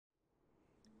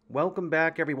Welcome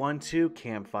back everyone to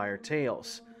Campfire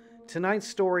Tales. Tonight's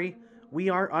story, we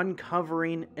are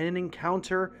uncovering an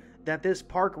encounter that this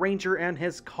park ranger and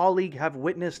his colleague have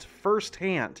witnessed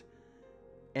firsthand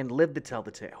and lived to tell the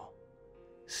tale.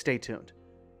 Stay tuned.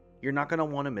 You're not going to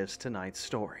want to miss tonight's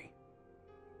story.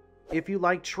 If you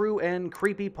like true and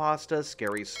creepypasta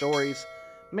scary stories,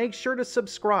 make sure to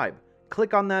subscribe,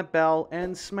 click on that bell,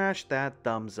 and smash that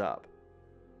thumbs up.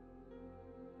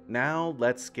 Now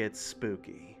let's get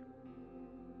spooky.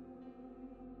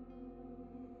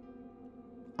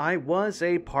 I was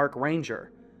a park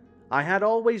ranger. I had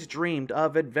always dreamed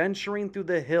of adventuring through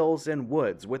the hills and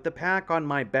woods with the pack on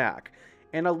my back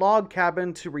and a log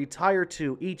cabin to retire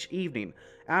to each evening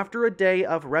after a day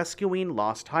of rescuing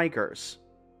lost hikers.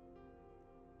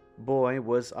 Boy,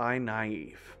 was I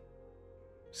naive.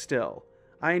 Still,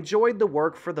 I enjoyed the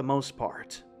work for the most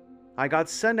part. I got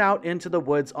sent out into the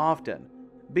woods often,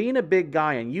 being a big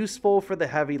guy and useful for the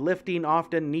heavy lifting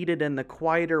often needed in the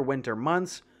quieter winter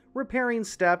months, repairing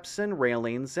steps and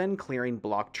railings and clearing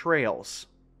blocked trails.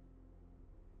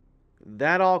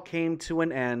 That all came to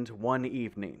an end one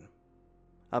evening,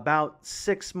 about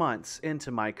 6 months into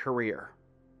my career.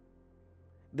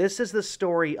 This is the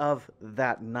story of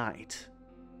that night.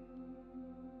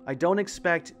 I don't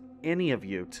expect any of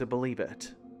you to believe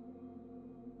it.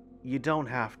 You don't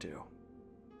have to.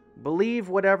 Believe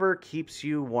whatever keeps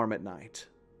you warm at night.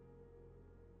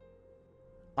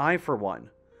 I, for one,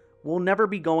 will never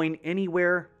be going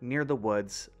anywhere near the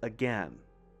woods again.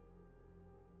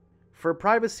 For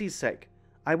privacy's sake,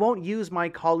 I won't use my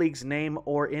colleague's name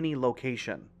or any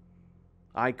location.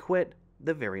 I quit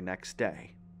the very next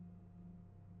day.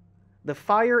 The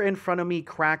fire in front of me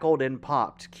crackled and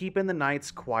popped, keeping the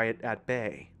nights quiet at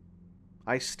bay.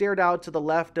 I stared out to the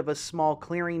left of a small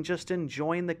clearing, just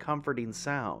enjoying the comforting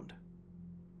sound.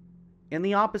 In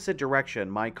the opposite direction,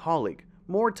 my colleague,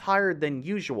 more tired than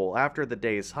usual after the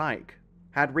day's hike,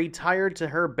 had retired to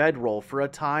her bedroll for a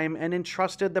time and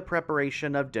entrusted the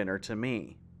preparation of dinner to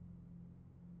me.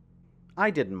 I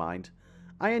didn't mind.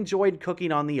 I enjoyed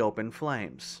cooking on the open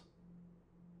flames.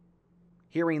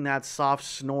 Hearing that soft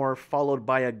snore followed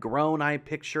by a groan, I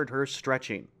pictured her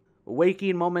stretching,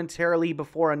 waking momentarily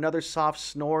before another soft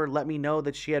snore let me know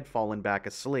that she had fallen back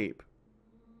asleep.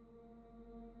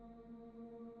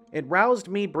 It roused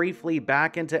me briefly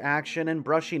back into action and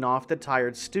brushing off the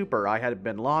tired stupor I had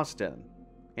been lost in,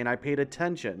 and I paid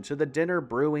attention to the dinner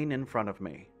brewing in front of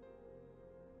me.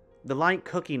 The light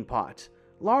cooking pot,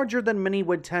 larger than many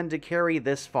would tend to carry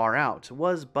this far out,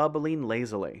 was bubbling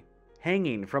lazily,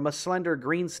 hanging from a slender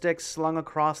green stick slung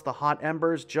across the hot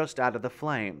embers just out of the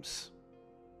flames.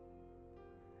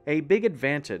 A big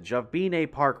advantage of being a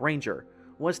park ranger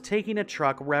was taking a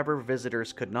truck wherever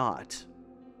visitors could not.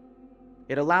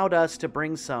 It allowed us to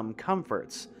bring some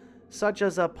comforts, such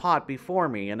as a pot before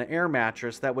me and an air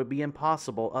mattress that would be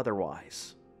impossible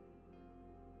otherwise.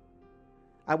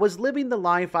 I was living the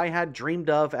life I had dreamed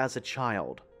of as a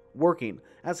child, working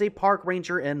as a park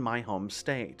ranger in my home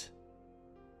state.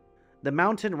 The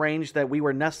mountain range that we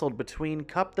were nestled between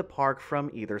cupped the park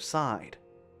from either side.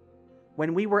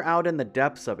 When we were out in the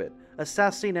depths of it,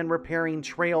 assessing and repairing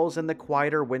trails in the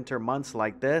quieter winter months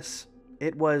like this,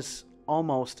 it was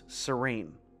almost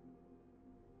serene.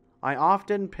 I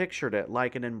often pictured it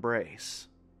like an embrace.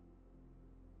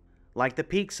 Like the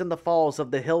peaks and the falls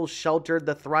of the hills sheltered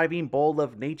the thriving bowl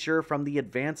of nature from the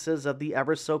advances of the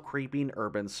ever-so-creeping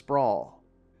urban sprawl.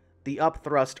 The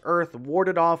upthrust earth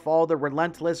warded off all the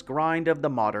relentless grind of the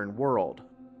modern world.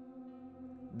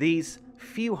 These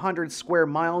few hundred square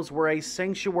miles were a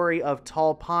sanctuary of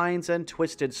tall pines and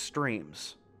twisted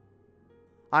streams.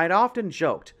 I had often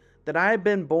joked that I had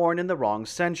been born in the wrong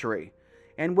century,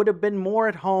 and would have been more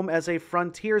at home as a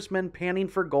frontiersman panning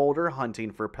for gold or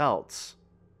hunting for pelts.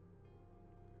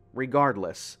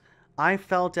 Regardless, I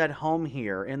felt at home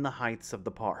here in the heights of the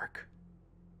park.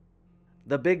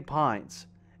 The big pines,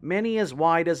 many as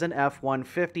wide as an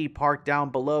F-150 parked down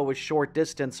below a short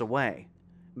distance away,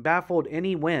 baffled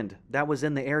any wind that was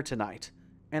in the air tonight,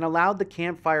 and allowed the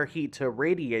campfire heat to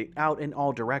radiate out in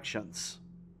all directions.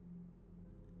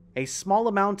 A small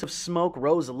amount of smoke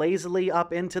rose lazily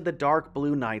up into the dark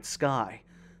blue night sky,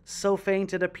 so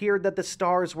faint it appeared that the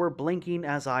stars were blinking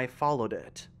as I followed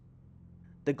it.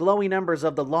 The glowing embers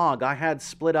of the log I had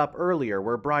split up earlier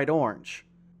were bright orange,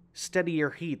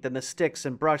 steadier heat than the sticks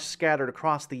and brush scattered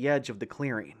across the edge of the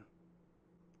clearing.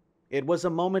 It was a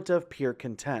moment of pure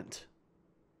content.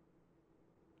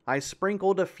 I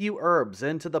sprinkled a few herbs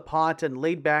into the pot and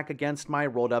laid back against my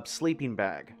rolled-up sleeping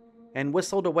bag, and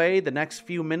whistled away the next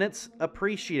few minutes,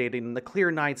 appreciating the clear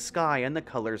night sky and the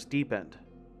colors deepened.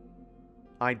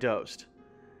 I dozed,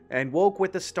 and woke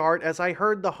with a start as I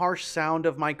heard the harsh sound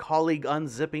of my colleague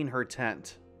unzipping her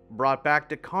tent, brought back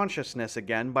to consciousness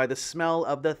again by the smell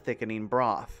of the thickening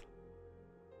broth.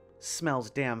 "Smells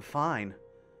damn fine,"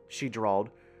 she drawled,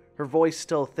 her voice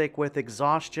still thick with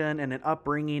exhaustion and an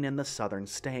upbringing in the southern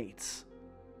states.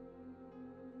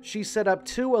 She set up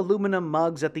 2 aluminum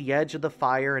mugs at the edge of the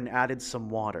fire and added some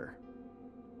water.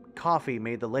 "Coffee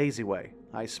made the lazy way,"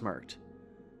 I smirked.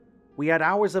 We had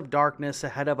hours of darkness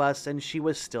ahead of us and she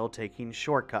was still taking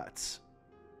shortcuts.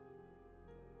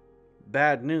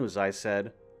 "Bad news," I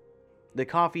said. "The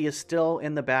coffee is still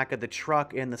in the back of the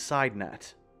truck in the side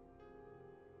net."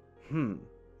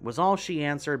 Was all she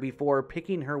answered before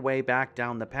picking her way back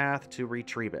down the path to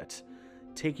retrieve it,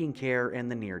 taking care in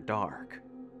the near dark.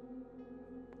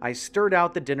 I stirred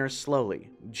out the dinner slowly,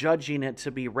 judging it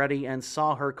to be ready, and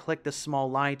saw her click the small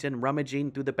light and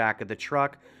rummaging through the back of the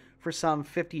truck for some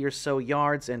 50 or so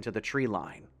yards into the tree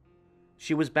line.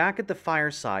 She was back at the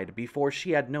fireside before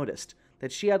she had noticed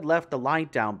that she had left the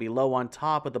light down below on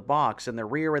top of the box in the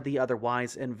rear of the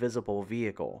otherwise invisible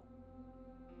vehicle.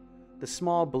 The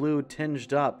small blue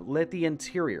tinged up lit the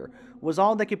interior was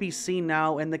all that could be seen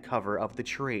now in the cover of the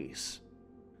trees.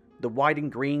 The white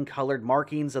and green colored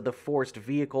markings of the forced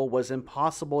vehicle was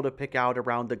impossible to pick out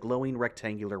around the glowing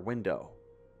rectangular window.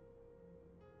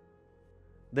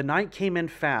 The night came in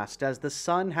fast as the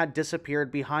sun had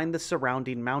disappeared behind the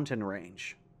surrounding mountain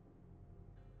range.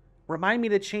 "Remind me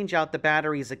to change out the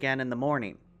batteries again in the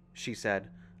morning," she said.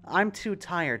 "I'm too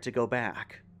tired to go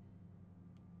back."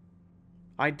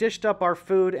 I dished up our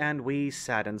food and we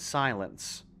sat in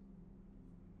silence.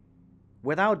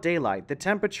 Without daylight, the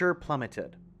temperature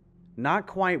plummeted. Not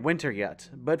quite winter yet,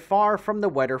 but far from the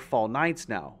wetter fall nights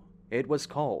now. It was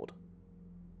cold.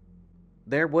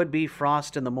 There would be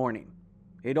frost in the morning.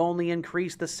 It only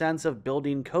increased the sense of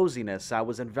building coziness I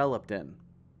was enveloped in.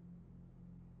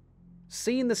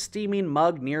 Seeing the steaming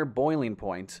mug near boiling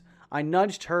point, I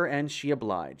nudged her and she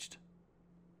obliged.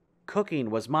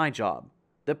 Cooking was my job.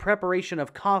 The preparation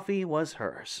of coffee was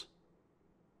hers.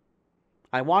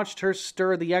 I watched her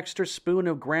stir the extra spoon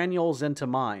of granules into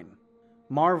mine,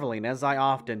 marveling, as I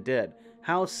often did,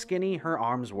 how skinny her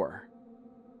arms were.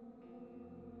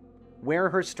 Where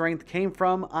her strength came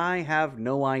from, I have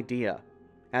no idea,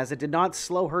 as it did not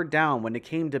slow her down when it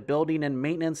came to building and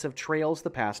maintenance of trails the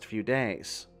past few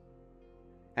days.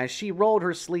 As she rolled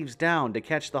her sleeves down to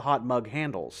catch the hot mug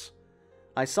handles,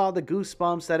 I saw the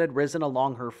goosebumps that had risen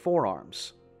along her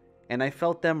forearms, and I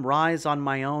felt them rise on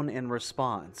my own in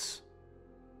response.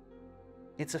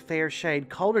 "It's a fair shade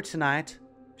colder tonight,"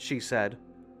 she said,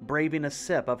 braving a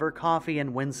sip of her coffee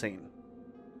and wincing.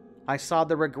 I saw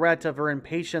the regret of her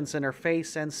impatience in her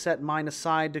face and set mine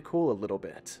aside to cool a little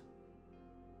bit.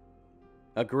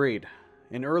 "Agreed.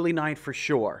 An early night for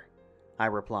sure," I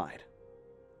replied.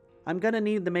 "I'm gonna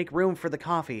need to make room for the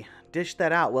coffee. Dish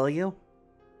that out, will you?"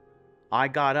 I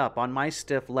got up on my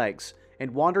stiff legs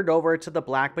and wandered over to the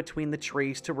black between the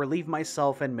trees to relieve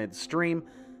myself in midstream.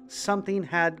 Something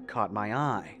had caught my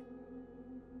eye.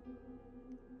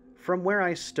 From where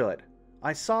I stood,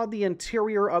 I saw the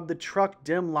interior of the truck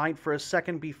dim light for a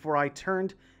second before I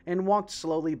turned and walked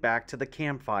slowly back to the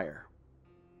campfire.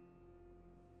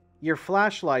 "Your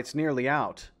flashlight's nearly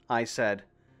out," I said.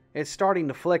 "It's starting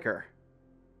to flicker."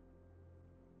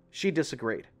 She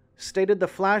disagreed, stated the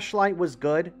flashlight was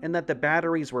good and that the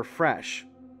batteries were fresh,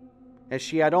 as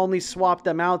she had only swapped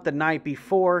them out the night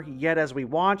before, yet as we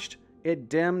watched, it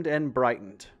dimmed and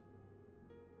brightened.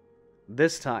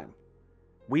 This time,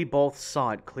 we both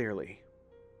saw it clearly.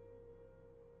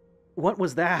 "What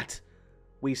was that?"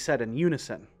 we said in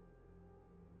unison.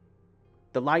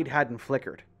 The light hadn't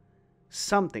flickered.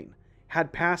 Something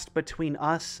had passed between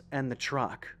us and the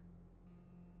truck.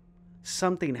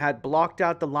 Something had blocked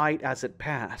out the light as it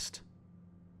passed.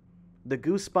 The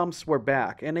goosebumps were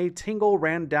back, and a tingle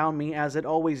ran down me as it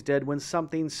always did when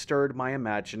something stirred my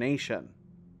imagination.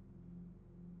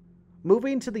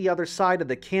 Moving to the other side of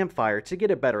the campfire to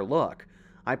get a better look,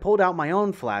 I pulled out my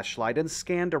own flashlight and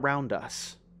scanned around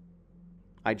us.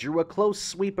 I drew a close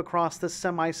sweep across the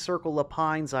semicircle of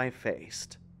pines I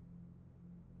faced.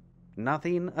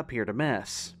 Nothing appeared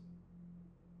amiss.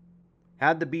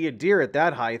 "Had to be a deer at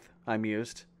that height," I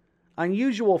mused.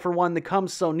 "Unusual for one that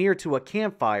comes so near to a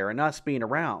campfire and us being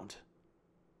around."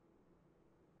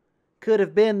 "Could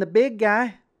have been the big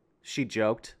guy," she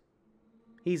joked.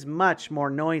 "He's much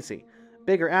more noisy,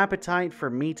 bigger appetite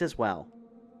for meat as well."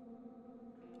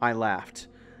 I laughed.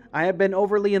 I had been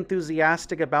overly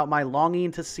enthusiastic about my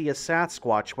longing to see a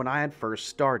Sasquatch when I had first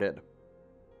started.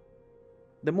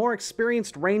 The more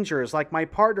experienced rangers like my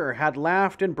partner had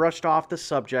laughed and brushed off the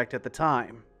subject at the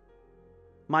time.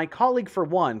 My colleague, for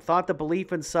one, thought the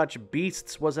belief in such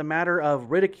beasts was a matter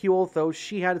of ridicule, though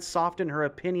she had softened her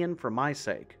opinion for my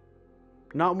sake.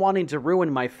 Not wanting to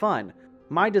ruin my fun,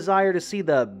 my desire to see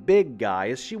the big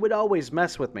guys, she would always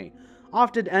mess with me,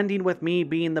 often ending with me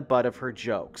being the butt of her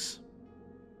jokes.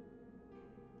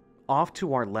 Off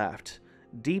to our left,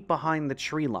 deep behind the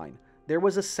tree line, there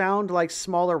was a sound like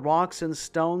smaller rocks and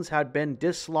stones had been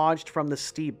dislodged from the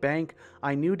steep bank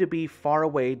I knew to be far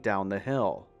away down the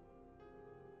hill.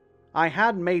 I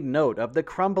had made note of the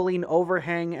crumbling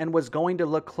overhang and was going to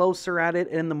look closer at it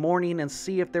in the morning and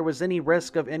see if there was any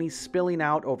risk of any spilling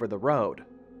out over the road.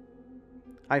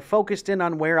 I focused in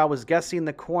on where I was guessing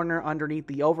the corner underneath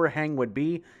the overhang would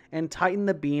be and tightened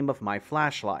the beam of my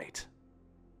flashlight.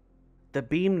 The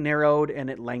beam narrowed and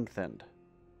it lengthened.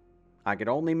 I could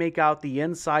only make out the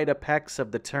inside apex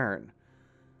of the turn.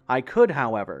 I could,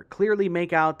 however, clearly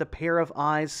make out the pair of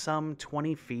eyes some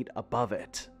 20 feet above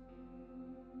it.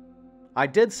 I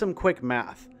did some quick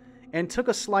math, and took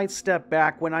a slight step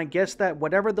back when I guessed that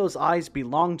whatever those eyes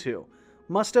belonged to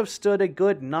must have stood a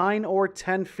good 9 or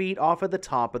 10 feet off of the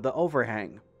top of the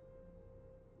overhang.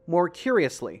 More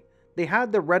curiously, they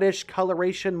had the reddish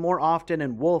coloration more often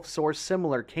in wolves or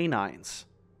similar canines.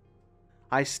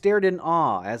 I stared in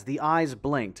awe as the eyes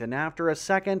blinked, and after a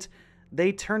second,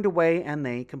 they turned away and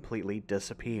they completely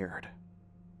disappeared.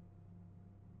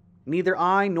 Neither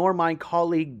I nor my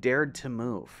colleague dared to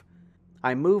move.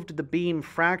 I moved the beam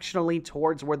fractionally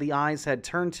towards where the eyes had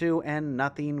turned to, and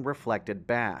nothing reflected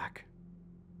back.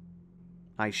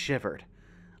 I shivered.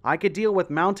 I could deal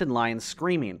with mountain lions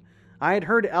screaming. I had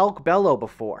heard elk bellow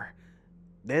before.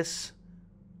 This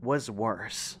was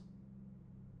worse.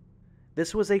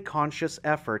 This was a conscious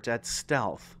effort at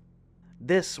stealth.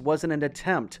 This wasn't an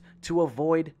attempt to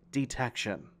avoid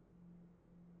detection.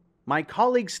 My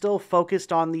colleague still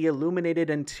focused on the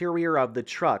illuminated interior of the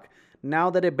truck,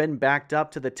 now that it had been backed up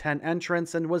to the tent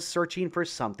entrance, and was searching for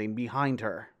something behind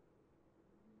her.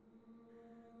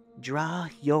 "Draw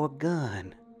your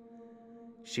gun,"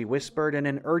 she whispered in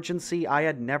an urgency I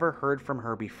had never heard from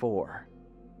her before.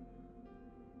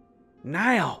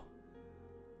 "Now!"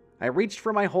 I reached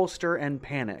for my holster and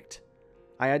panicked.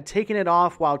 I had taken it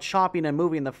off while chopping and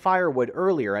moving the firewood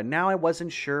earlier, and now I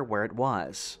wasn't sure where it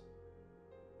was.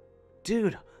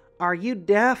 "Dude, are you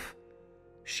deaf?"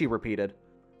 she repeated,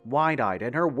 wide-eyed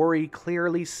and her worry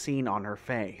clearly seen on her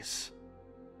face.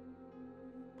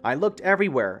 I looked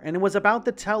everywhere and was about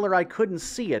to tell her I couldn't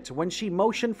see it when she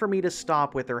motioned for me to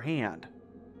stop with her hand.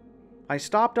 I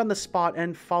stopped on the spot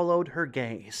and followed her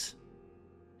gaze.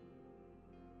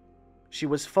 She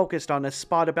was focused on a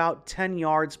spot about 10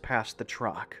 yards past the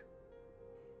truck.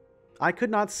 I could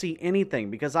not see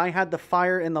anything because I had the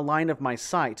fire in the line of my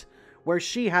sight, where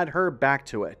she had her back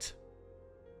to it.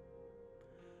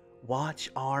 "Watch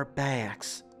our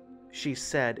backs," she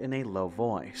said in a low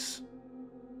voice.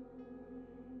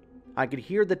 I could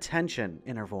hear the tension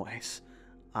in her voice.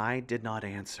 I did not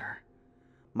answer.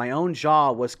 My own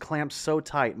jaw was clamped so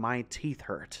tight my teeth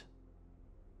hurt.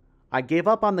 I gave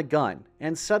up on the gun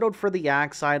and settled for the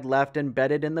axe I had left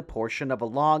embedded in the portion of a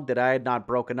log that I had not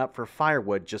broken up for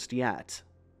firewood just yet.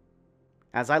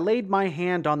 As I laid my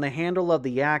hand on the handle of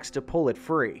the axe to pull it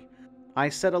free, I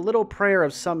said a little prayer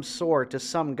of some sort to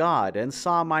some god and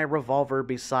saw my revolver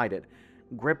beside it,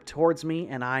 gripped towards me,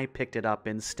 and I picked it up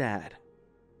instead.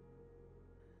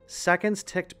 Seconds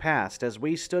ticked past as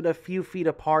we stood a few feet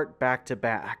apart back to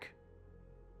back.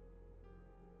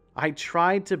 I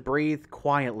tried to breathe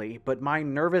quietly, but my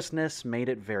nervousness made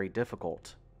it very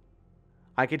difficult.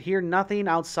 I could hear nothing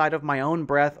outside of my own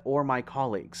breath or my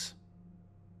colleagues'.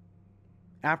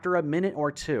 After a minute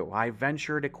or two, I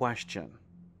ventured a question.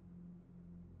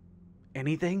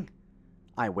 "Anything?"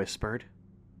 I whispered.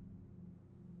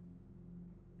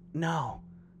 "No,"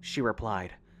 she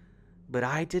replied, "but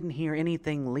I didn't hear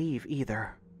anything leave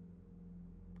either."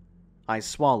 I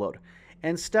swallowed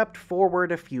and stepped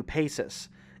forward a few paces,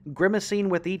 grimacing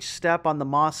with each step on the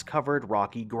moss-covered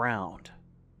rocky ground.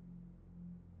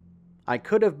 I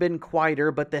could have been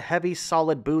quieter, but the heavy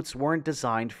solid boots weren't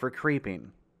designed for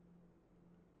creeping.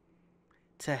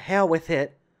 "To hell with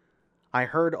it," I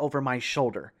heard over my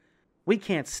shoulder. "We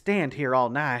can't stand here all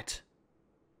night."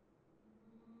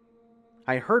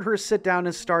 I heard her sit down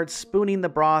and start spooning the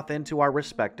broth into our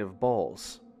respective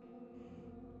bowls.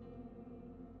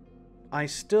 I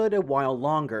stood a while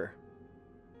longer.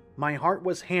 My heart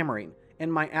was hammering,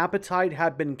 and my appetite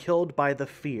had been killed by the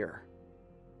fear.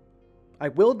 I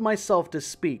willed myself to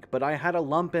speak, but I had a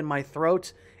lump in my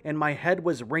throat, and my head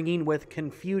was ringing with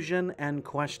confusion and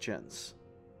questions.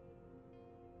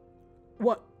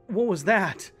 What was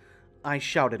that?" I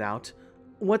shouted out.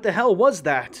 "What the hell was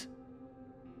that?"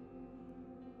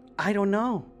 I don't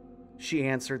know, she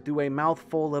answered through a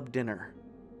mouthful of dinner.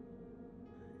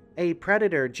 A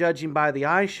predator, judging by the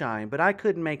eye shine, but I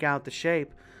couldn't make out the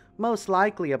shape. Most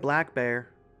likely a black bear.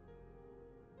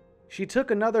 She took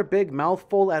another big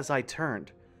mouthful as I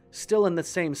turned, still in the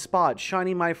same spot,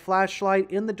 shining my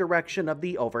flashlight in the direction of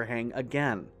the overhang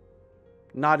again.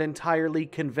 Not entirely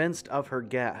convinced of her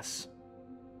guess.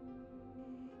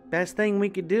 Best thing we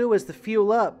could do is to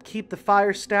fuel up, keep the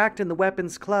fire stacked and the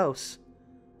weapons close,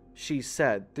 she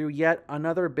said through yet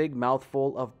another big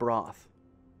mouthful of broth.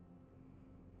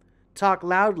 Talk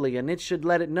loudly and it should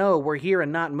let it know we're here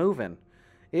and not moving.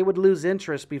 It would lose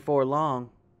interest before long.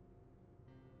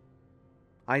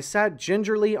 I sat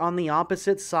gingerly on the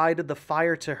opposite side of the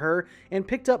fire to her and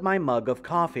picked up my mug of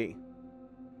coffee.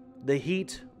 The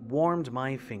heat warmed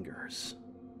my fingers.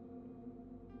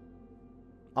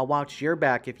 I'll watch your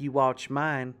back if you watch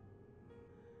mine,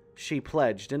 she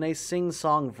pledged in a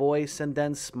sing-song voice and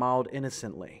then smiled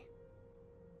innocently.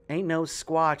 Ain't no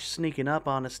squatch sneaking up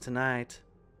on us tonight.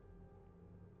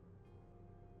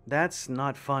 That's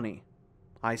not funny,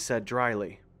 I said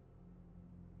dryly.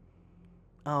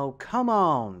 Oh, come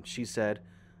on, she said.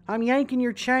 I'm yanking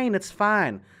your chain, it's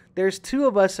fine. There's 2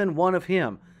 of us and 1 of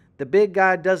him. The big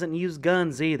guy doesn't use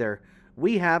guns either.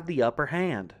 We have the upper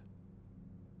hand.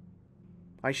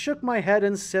 I shook my head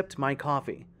and sipped my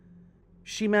coffee.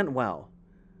 She meant well.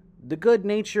 The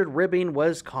good-natured ribbing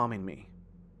was calming me.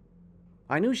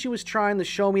 I knew she was trying to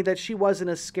show me that she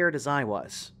wasn't as scared as I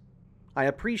was. I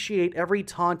appreciate every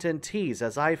taunt and tease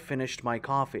as I finished my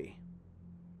coffee.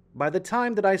 By the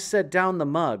time that I set down the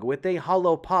mug with a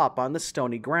hollow pop on the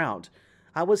stony ground,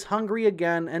 I was hungry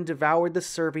again and devoured the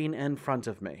serving in front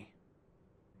of me.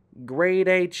 Grade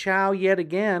A chow yet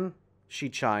again, she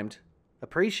chimed.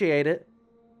 Appreciate it.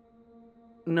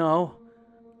 No,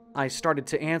 I started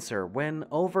to answer when,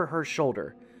 over her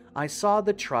shoulder, I saw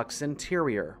the truck's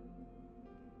interior.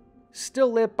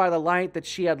 Still lit by the light that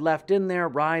she had left in there,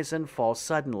 rise and fall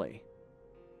suddenly.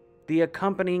 The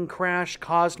accompanying crash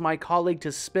caused my colleague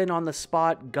to spin on the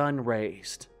spot, gun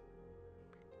raised.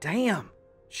 Damn,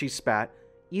 she spat.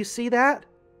 You see that?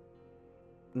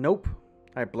 Nope,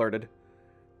 I blurted.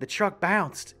 The truck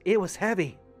bounced. It was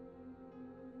heavy.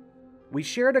 We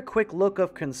shared a quick look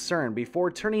of concern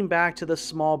before turning back to the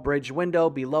small bridge window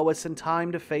below us in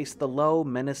time to face the low,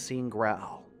 menacing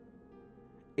growl.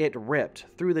 It ripped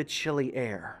through the chilly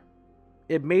air.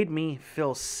 It made me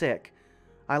feel sick.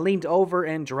 I leaned over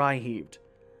and dry-heaved.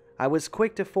 I was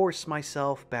quick to force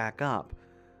myself back up.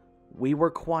 We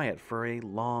were quiet for a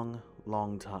long,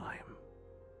 long time.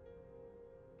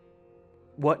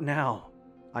 What now?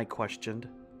 I questioned.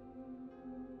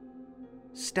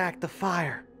 Stack the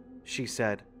fire, she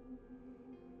said.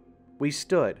 We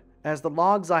stood as the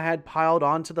logs I had piled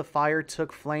onto the fire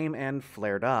took flame and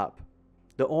flared up,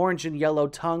 the orange and yellow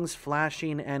tongues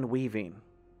flashing and weaving.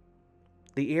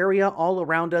 The area all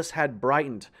around us had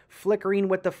brightened, flickering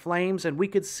with the flames, and we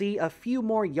could see a few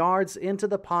more yards into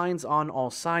the pines on all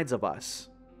sides of us.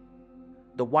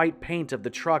 The white paint of the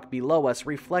truck below us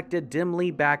reflected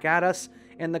dimly back at us,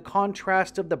 and the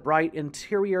contrast of the bright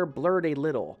interior blurred a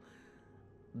little.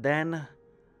 Then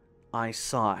I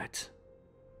saw it.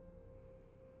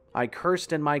 I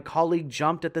cursed, and my colleague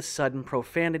jumped at the sudden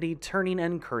profanity, turning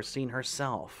and cursing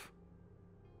herself.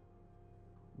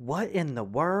 What in the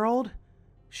world?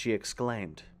 She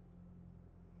exclaimed.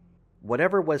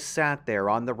 Whatever was sat there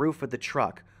on the roof of the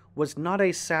truck was not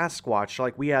a Sasquatch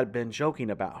like we had been joking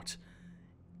about.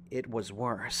 It was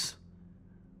worse.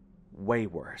 Way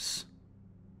worse.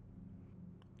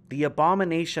 The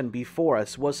abomination before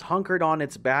us was hunkered on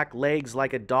its back legs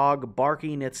like a dog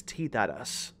barking its teeth at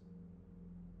us.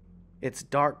 Its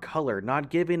dark color not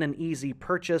giving an easy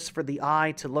purchase for the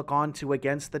eye to look onto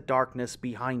against the darkness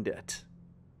behind it.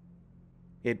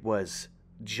 It was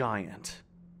giant.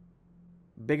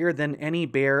 Bigger than any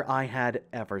bear I had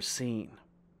ever seen.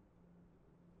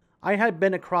 I had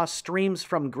been across streams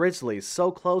from grizzlies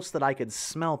so close that I could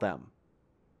smell them.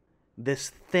 This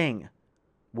thing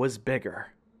was bigger.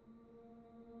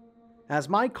 As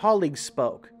my colleague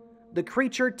spoke, the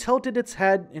creature tilted its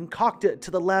head and cocked it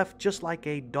to the left just like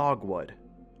a dog would,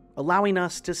 allowing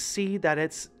us to see that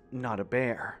it's not a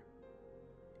bear.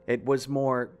 It was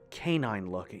more canine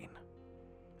looking.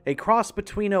 A cross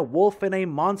between a wolf and a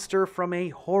monster from a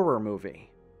horror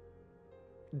movie.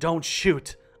 Don't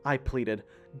shoot, I pleaded.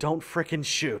 Don't frickin'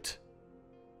 shoot.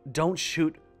 Don't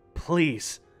shoot,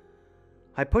 please.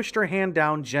 I pushed her hand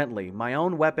down gently, my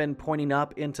own weapon pointing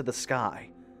up into the sky.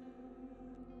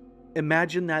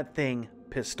 Imagine that thing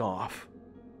pissed off.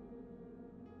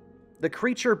 The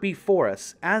creature before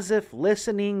us, as if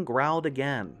listening, growled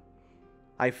again.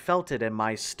 I felt it in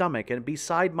my stomach, and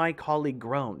beside my colleague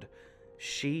groaned.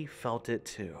 She felt it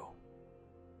too.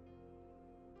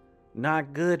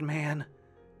 "Not good, man,"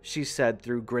 she said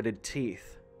through gritted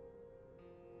teeth.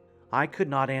 I could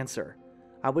not answer.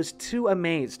 I was too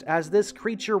amazed as this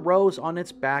creature rose on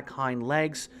its back hind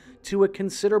legs to a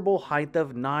considerable height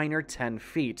of 9 or 10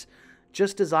 feet,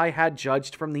 just as I had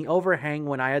judged from the overhang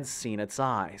when I had seen its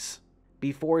eyes,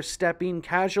 before stepping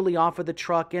casually off of the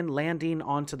truck and landing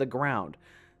onto the ground,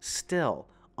 still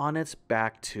on its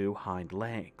back 2 hind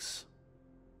legs.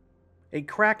 A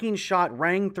cracking shot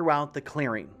rang throughout the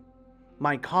clearing.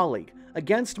 My colleague,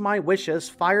 against my wishes,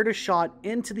 fired a shot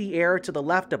into the air to the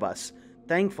left of us,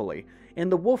 thankfully,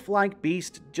 and the wolf-like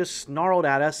beast just snarled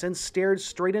at us and stared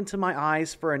straight into my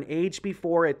eyes for an age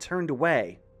before it turned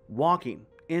away, walking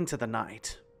into the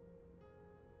night.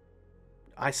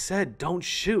 I said, "Don't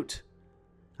shoot."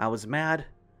 I was mad,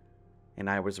 and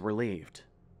I was relieved.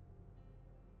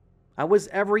 I was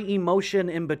every emotion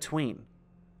in between.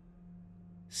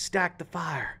 "Stack the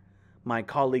fire," my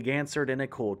colleague answered in a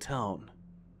cool tone.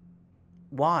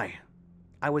 Why?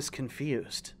 I was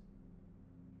confused.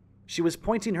 She was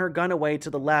pointing her gun away to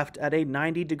the left at a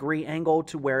 90-degree angle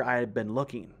to where I had been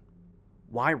looking.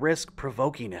 Why risk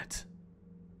provoking it?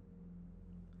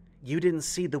 "You didn't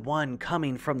see the one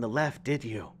coming from the left, did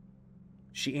you?"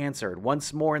 she answered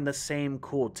once more in the same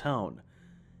cool tone.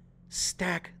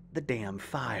 "Stack the damn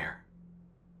fire."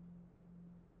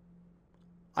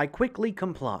 I quickly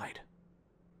complied.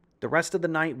 The rest of the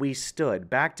night we stood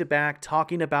back to back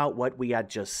talking about what we had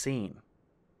just seen.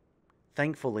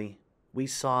 Thankfully, we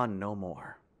saw no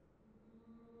more.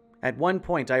 At one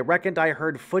point, I reckoned I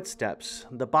heard footsteps,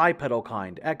 the bipedal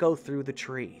kind, echo through the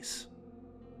trees.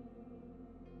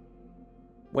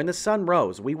 When the sun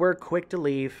rose, we were quick to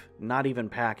leave, not even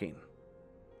packing.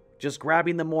 Just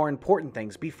grabbing the more important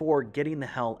things before getting the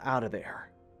hell out of there.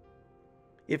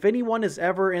 If anyone is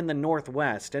ever in the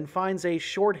Northwest and finds a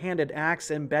short-handed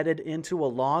axe embedded into a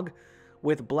log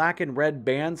with black and red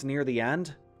bands near the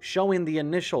end, showing the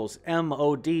initials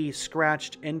MOD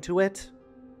scratched into it,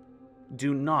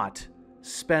 do not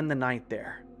spend the night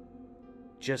there.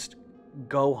 Just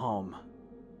go home.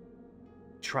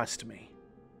 Trust me.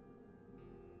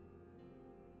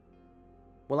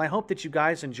 Well, I hope that you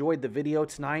guys enjoyed the video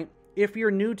tonight. If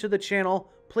you're new to the channel,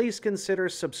 please consider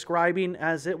subscribing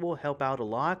as it will help out a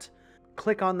lot.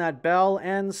 Click on that bell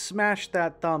and smash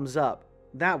that thumbs up.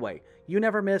 That way, you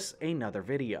never miss another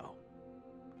video.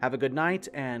 Have a good night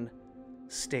and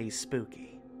stay spooky.